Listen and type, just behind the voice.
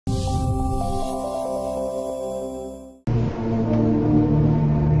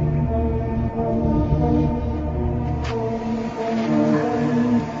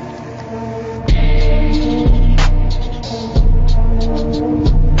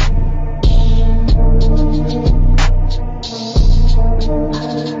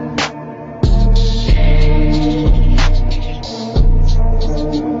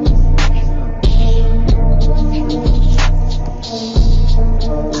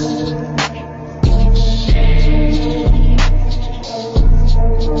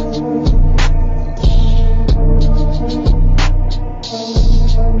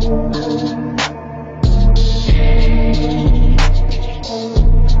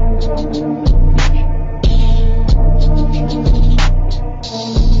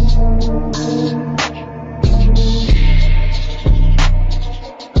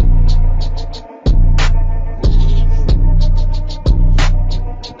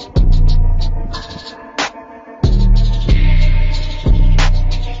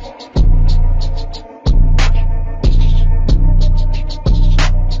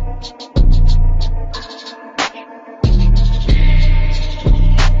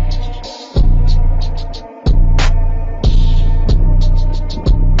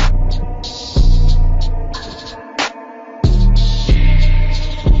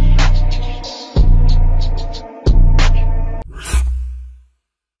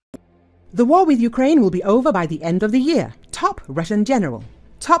The war with Ukraine will be over by the end of the year. Top Russian general.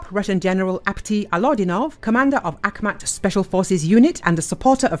 Top Russian General Apti Alodinov, commander of Akhmat Special Forces Unit and a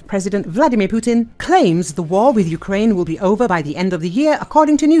supporter of President Vladimir Putin, claims the war with Ukraine will be over by the end of the year,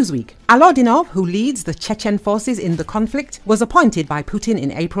 according to Newsweek. Alodinov, who leads the Chechen forces in the conflict, was appointed by Putin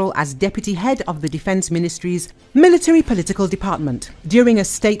in April as deputy head of the Defense Ministry's military political department. During a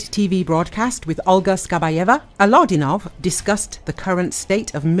state TV broadcast with Olga Skabayeva, Alodinov discussed the current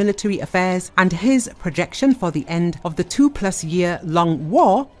state of military affairs and his projection for the end of the 2-plus-year-long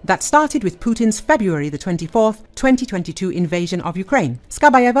war that started with Putin's February the 24th, 2022 invasion of Ukraine.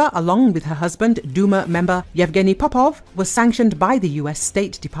 Skabayeva, along with her husband, Duma member Yevgeny Popov, was sanctioned by the US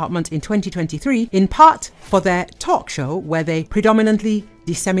State Department in 2023 in part for their talk show where they predominantly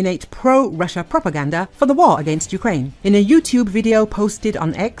disseminate pro-Russia propaganda for the war against Ukraine. In a YouTube video posted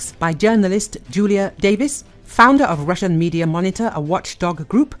on X by journalist Julia Davis, founder of Russian Media Monitor, a watchdog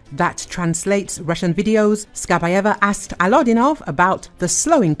group that translates Russian videos, Skabayeva asked Alodinov about the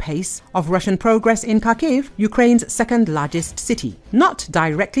slowing pace of Russian progress in Kharkiv, Ukraine's second-largest city. Not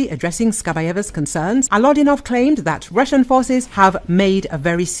directly addressing Skabayeva's concerns, Alodinov claimed that Russian forces have made a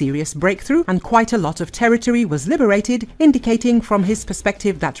very serious breakthrough and quite a lot of territory was liberated, indicating from his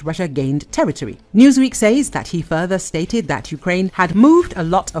perspective that Russia gained territory. Newsweek says that he further stated that Ukraine had moved a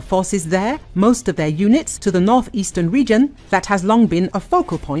lot of forces there, most of their units, to the northeastern region that has long been a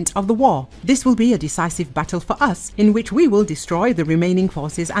focal point of the war. This will be a decisive battle for us, in which we will destroy the remaining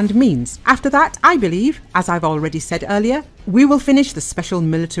forces and means. After that, I believe, as I've already said earlier, we will finish the special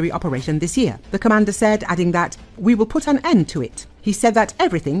military operation this year, the commander said, adding that we will put an end to it. He said that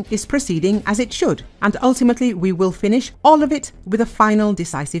everything is proceeding as it should, and ultimately we will finish all of it with a final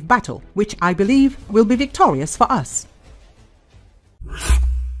decisive battle, which I believe will be victorious for us.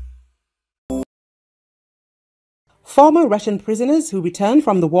 Former Russian prisoners who returned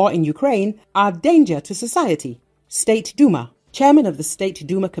from the war in Ukraine are a danger to society. State Duma. Chairman of the State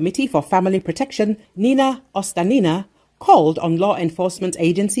Duma Committee for Family Protection, Nina Ostanina, called on law enforcement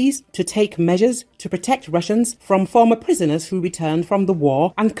agencies to take measures to protect Russians from former prisoners who returned from the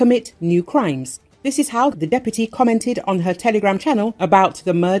war and commit new crimes. This is how the deputy commented on her Telegram channel about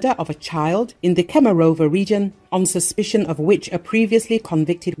the murder of a child in the Kemerovo region, on suspicion of which a previously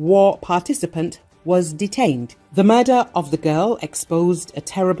convicted war participant was detained. The murder of the girl exposed a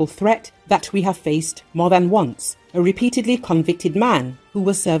terrible threat that we have faced more than once. A repeatedly convicted man who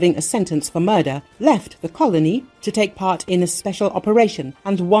was serving a sentence for murder left the colony to take part in a special operation,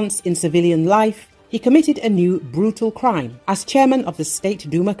 and once in civilian life, he committed a new brutal crime. As chairman of the State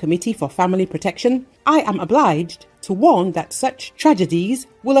Duma Committee for Family Protection, I am obliged to warn that such tragedies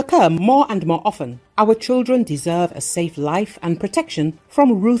will occur more and more often. Our children deserve a safe life and protection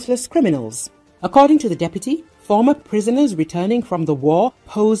from ruthless criminals. According to the deputy, former prisoners returning from the war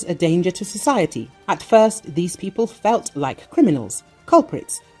pose a danger to society. At first, these people felt like criminals,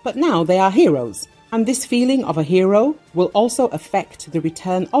 culprits, but now they are heroes. And this feeling of a hero will also affect the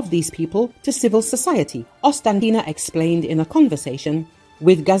return of these people to civil society, Ostanina explained in a conversation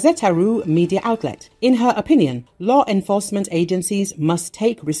with Gazeta.ru media outlet. In her opinion, law enforcement agencies must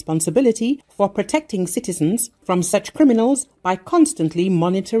take responsibility for protecting citizens from such criminals by constantly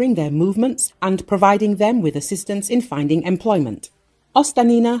monitoring their movements and providing them with assistance in finding employment.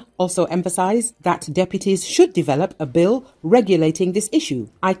 Ostanina also emphasized that deputies should develop a bill regulating this issue.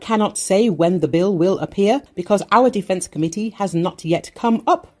 I cannot say when the bill will appear because our Defense Committee has not yet come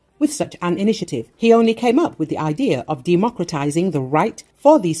up with such an initiative. He only came up with the idea of democratizing the right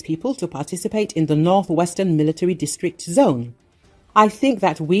for these people to participate in the Northwestern Military District Zone. I think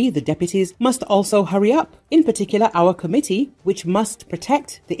that we, the deputies, must also hurry up, in particular our committee, which must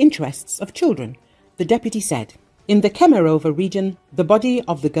protect the interests of children, the deputy said. In the Kemerovo region, the body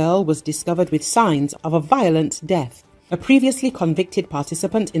of the girl was discovered with signs of a violent death. A previously convicted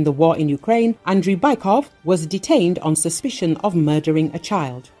participant in the war in Ukraine, Andriy Baikov, was detained on suspicion of murdering a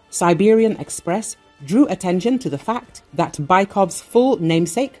child. Siberian Express drew attention to the fact that Baikov's full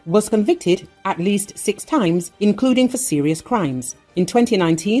namesake was convicted at least 6 times, including for serious crimes. In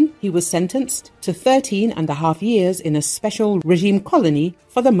 2019, he was sentenced to 13.5 years in a special regime colony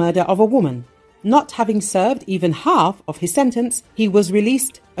for the murder of a woman. Not having served even half of his sentence, he was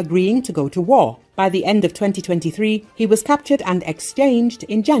released, agreeing to go to war. By the end of 2023, he was captured and exchanged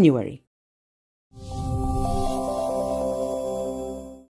in January.